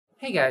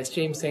Hey guys,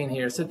 James Sain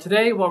here. So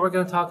today what we're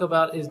going to talk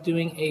about is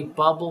doing a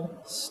bubble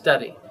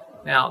study.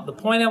 Now the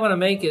point I want to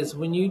make is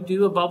when you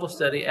do a bubble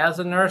study, as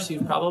a nurse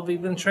you've probably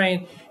been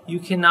trained, you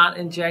cannot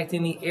inject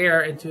any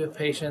air into a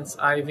patient's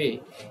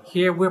IV.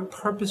 Here we're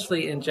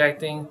purposely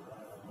injecting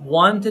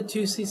 1 to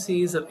 2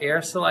 cc's of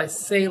aerosolized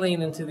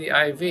saline into the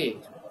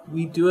IV.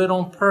 We do it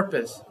on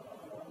purpose.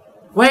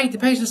 Wait, the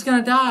patient's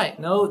going to die.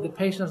 No, the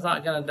patient's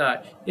not going to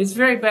die. It's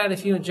very bad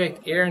if you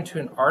inject air into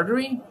an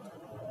artery.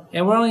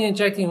 And we're only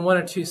injecting 1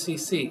 or 2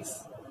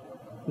 cc's,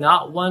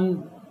 not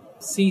 1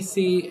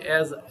 cc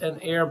as an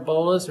air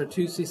bolus or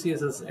 2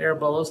 cc's as air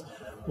bolus,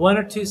 1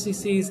 or 2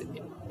 cc's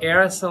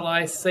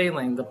aerosolized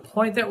saline. The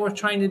point that we're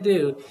trying to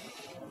do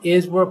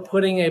is we're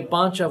putting a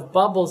bunch of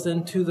bubbles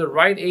into the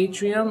right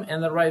atrium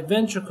and the right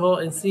ventricle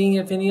and seeing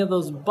if any of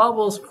those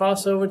bubbles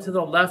cross over to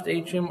the left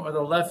atrium or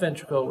the left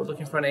ventricle. We're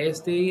looking for an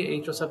ASD,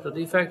 atrial septal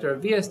defect, or a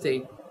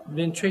VSD,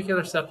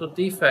 ventricular septal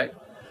defect.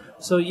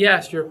 So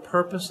yes, you're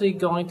purposely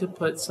going to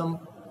put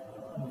some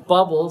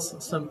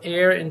bubbles, some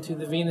air into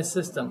the venous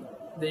system.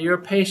 Your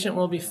patient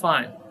will be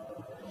fine.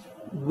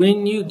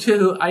 When you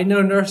do, I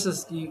know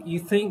nurses, you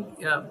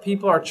think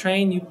people are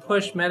trained, you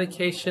push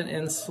medication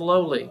in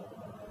slowly.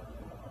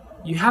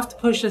 You have to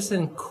push this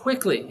in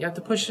quickly. You have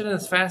to push it in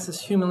as fast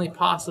as humanly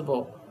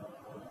possible.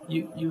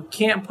 You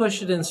can't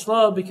push it in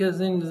slow because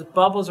then the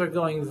bubbles are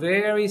going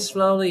very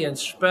slowly and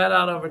spread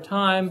out over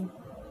time.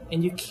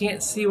 And you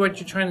can't see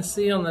what you're trying to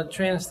see on the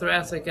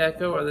transthoracic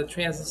echo or the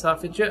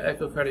transesophageal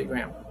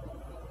echocardiogram.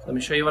 Let me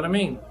show you what I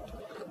mean.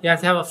 You have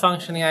to have a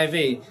functioning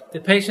IV.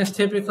 The patient's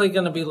typically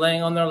going to be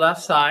laying on their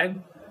left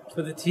side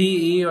for the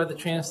TE or the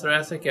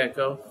transthoracic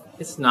echo.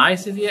 It's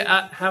nice if you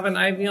have an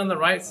IV on the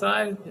right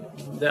side.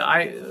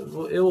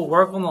 It will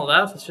work on the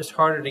left. It's just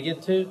harder to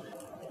get to.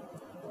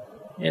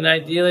 And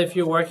ideally, if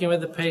you're working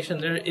with the patient,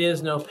 there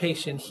is no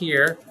patient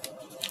here,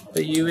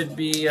 but you would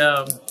be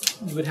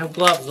you would have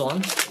gloves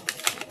on.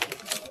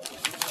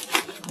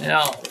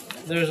 Now,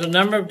 there's a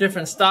number of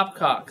different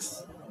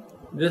stopcocks.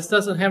 This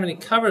doesn't have any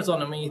covers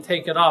on it when you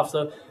take it off,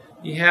 so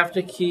you have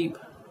to keep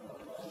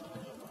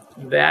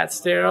that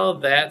sterile,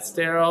 that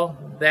sterile,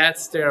 that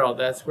sterile.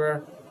 That's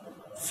where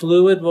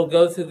fluid will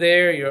go through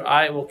there, your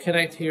eye will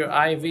connect to your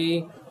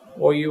IV,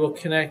 or you will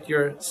connect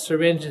your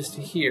syringes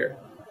to here.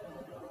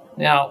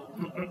 Now,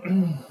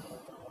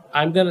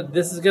 I'm gonna let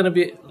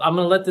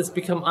this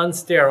become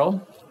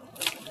unsterile,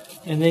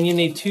 and then you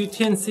need 2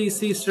 10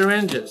 cc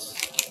syringes.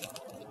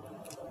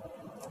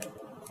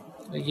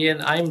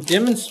 Again, I'm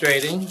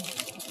demonstrating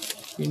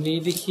you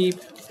need to keep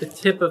the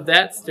tip of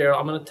that sterile.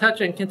 I'm going to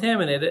touch it and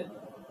contaminate it.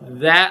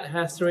 That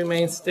has to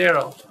remain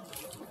sterile.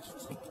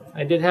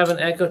 I did have an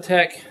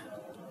Echotech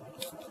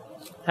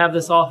have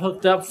this all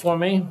hooked up for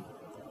me.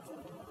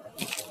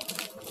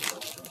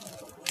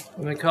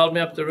 When they called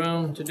me up the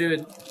room to do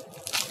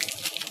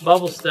a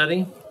bubble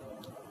study.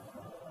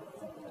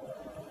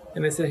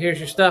 And they said, here's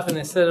your stuff, and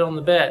they set it on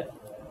the bed.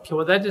 Okay,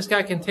 well that just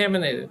got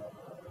contaminated.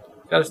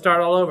 Got to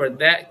start all over.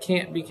 That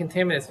can't be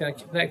contaminated. It's going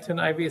to connect to an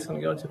IV. It's going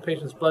to go into a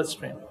patient's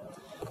bloodstream.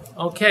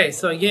 Okay,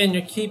 so again,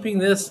 you're keeping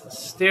this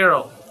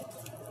sterile.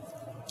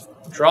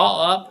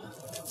 Draw up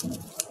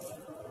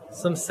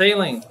some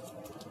saline.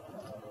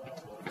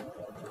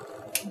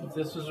 If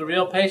this was a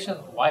real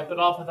patient, wipe it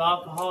off with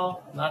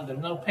alcohol. There's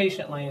no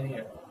patient laying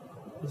here.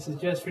 This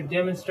is just for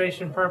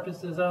demonstration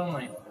purposes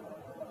only.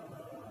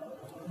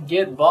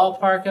 Get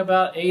ballpark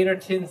about 8 or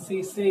 10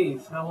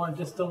 cc's. I want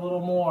just a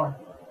little more.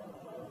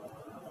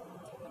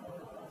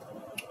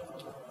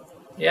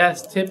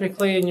 Yes,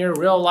 typically in your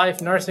real life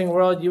nursing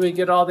world, you would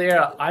get all the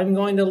air. I'm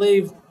going to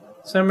leave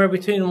somewhere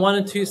between 1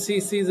 and 2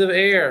 cc's of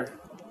air.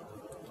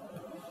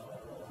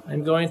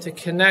 I'm going to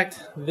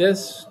connect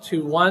this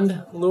to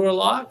one Luer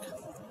lock.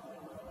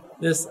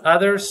 This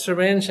other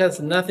syringe has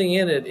nothing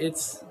in it.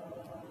 It's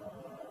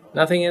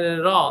nothing in it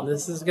at all.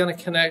 This is going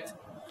to connect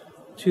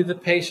to the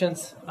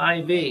patient's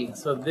IV.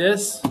 So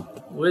this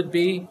would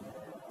be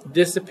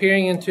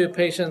disappearing into a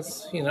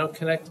patient's,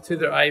 connected to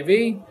their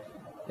IV.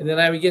 And then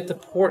I would get the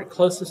port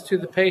closest to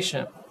the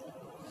patient.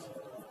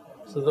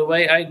 So the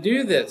way I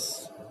do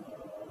this,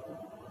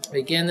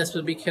 again, this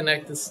would be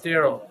connected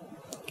sterile.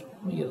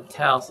 Let me get a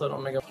towel so I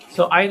don't make a...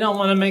 So I don't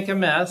want to make a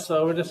mess,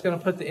 so we're just going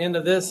to put the end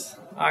of this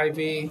IV.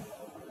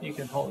 You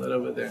can hold it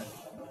over there.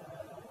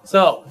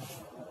 So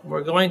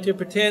we're going to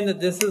pretend that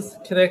this is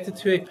connected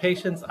to a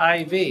patient's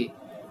IV.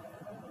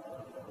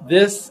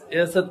 This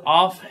is an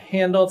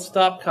off-handled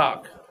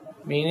stopcock,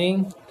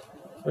 meaning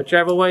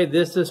whichever way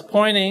this is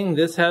pointing,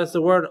 this has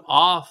the word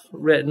off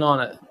written on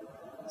it.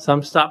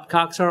 Some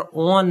stopcocks are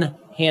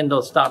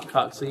on-handle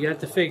stopcocks, so you have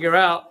to figure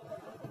out.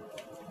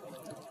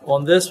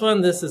 On this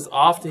one, this is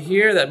off to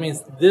here. That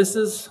means this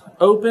is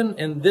open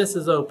and this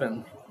is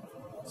open.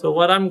 So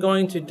what I'm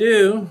going to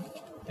do,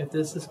 if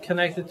this is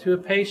connected to a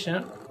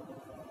patient,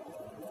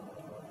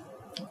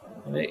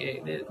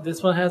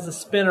 this one has a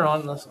spinner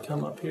on. Let's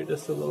come up here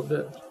just a little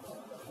bit.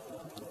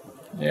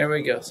 There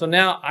we go. So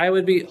now I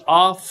would be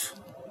off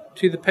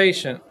to the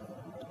patient.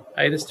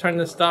 I just turn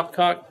the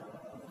stopcock.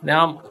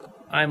 Now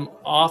I'm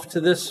off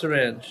to this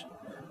syringe.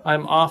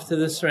 I'm off to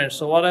the syringe.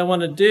 So what I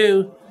want to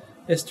do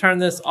is turn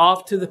this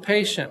off to the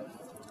patient.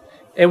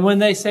 And when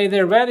they say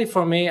they're ready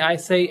for me, I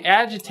say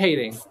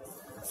agitating.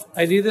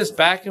 I do this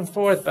back and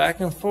forth, back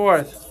and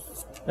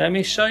forth. Let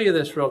me show you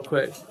this real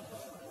quick.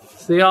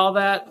 See all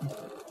that?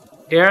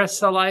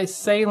 Aerosolized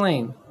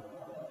saline.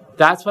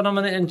 That's what I'm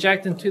going to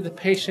inject into the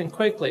patient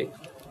quickly.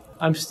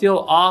 I'm still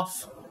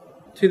off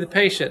to the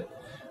patient.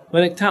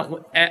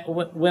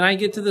 When I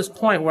get to this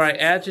point where I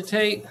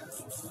agitate,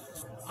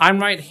 I'm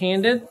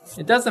right-handed.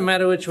 It doesn't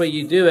matter which way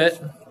you do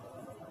it.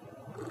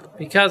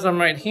 Because I'm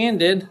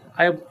right-handed,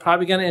 I'm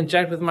probably going to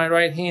inject with my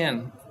right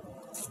hand.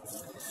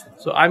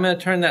 So I'm going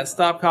to turn that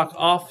stopcock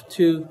off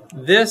to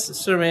this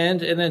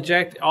syringe and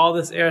inject all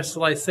this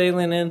aerosolized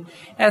saline in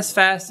as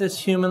fast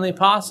as humanly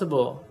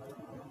possible.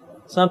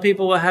 Some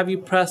people will have you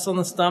press on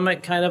the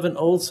stomach, kind of an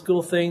old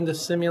school thing to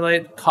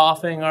simulate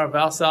coughing or a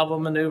Valsalva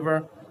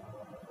maneuver.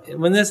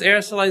 When this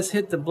aerosolized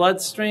hit the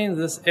bloodstream,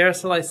 this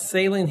aerosolized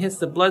saline hits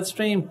the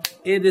bloodstream,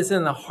 it is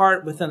in the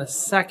heart within a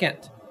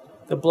second.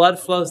 The blood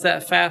flows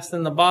that fast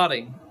in the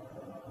body.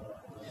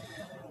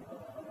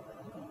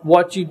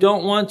 What you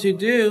don't want to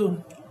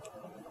do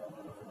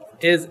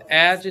is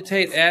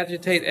agitate,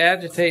 agitate,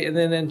 agitate, and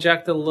then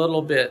inject a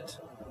little bit,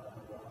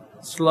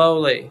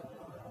 slowly.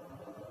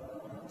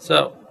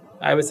 So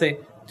I would say,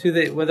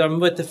 whether I'm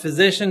with the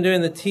physician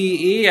doing the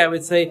TE, I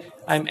would say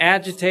I'm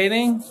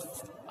agitating,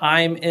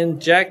 I'm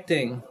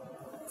injecting.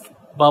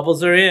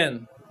 Bubbles are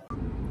in.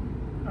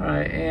 All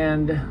right,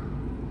 and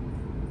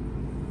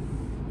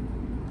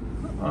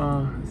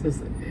is this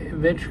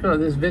ventricle?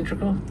 This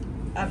ventricle?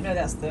 No,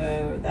 that's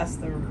the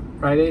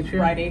right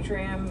atrium. Right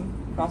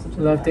atrium. Across to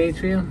the left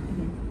atrium.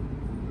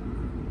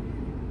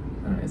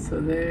 All right, so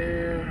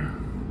there.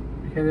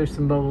 Okay, there's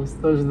some bubbles.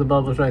 Those are the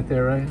bubbles right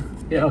there, right?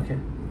 Yeah. Okay.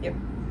 Yep.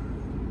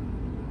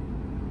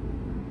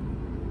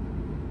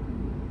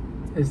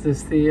 Is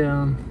this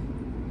the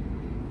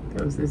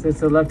is this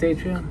the left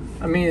atrium?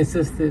 I mean, it's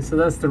just the, so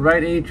that's the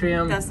right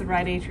atrium. That's the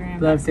right atrium.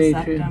 Left that's the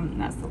atrium. septum,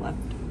 and that's the left.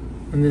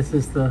 And this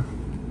is the.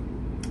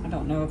 I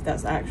don't know if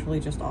that's actually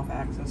just off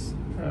axis.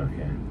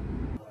 Okay.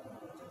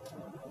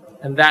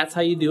 And that's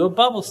how you do a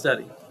bubble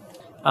study.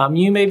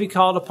 You may be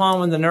called upon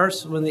when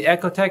the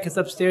echo tech is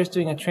upstairs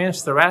doing a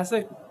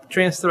transthoracic.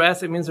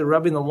 Transthoracic means they're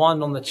rubbing the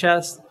wand on the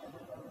chest.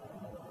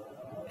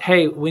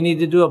 Hey, we need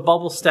to do a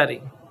bubble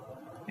study.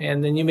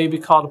 And then you may be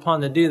called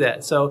upon to do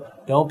that. So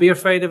don't be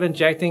afraid of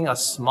injecting a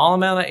small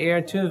amount of air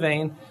into a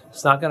vein.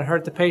 It's not going to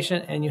hurt the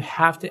patient, and you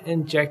have to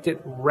inject it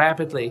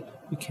rapidly.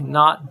 You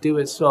cannot do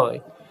it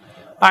slowly.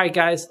 All right,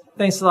 guys,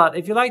 thanks a lot.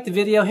 If you liked the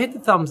video, hit the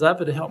thumbs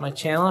up. It'll help my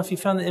channel. If you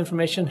found the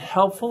information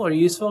helpful or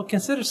useful,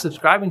 consider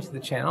subscribing to the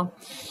channel.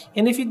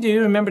 And if you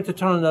do, remember to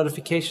turn on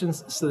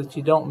notifications so that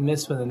you don't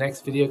miss when the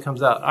next video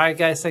comes out. All right,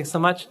 guys, thanks so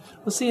much.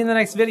 We'll see you in the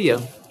next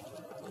video.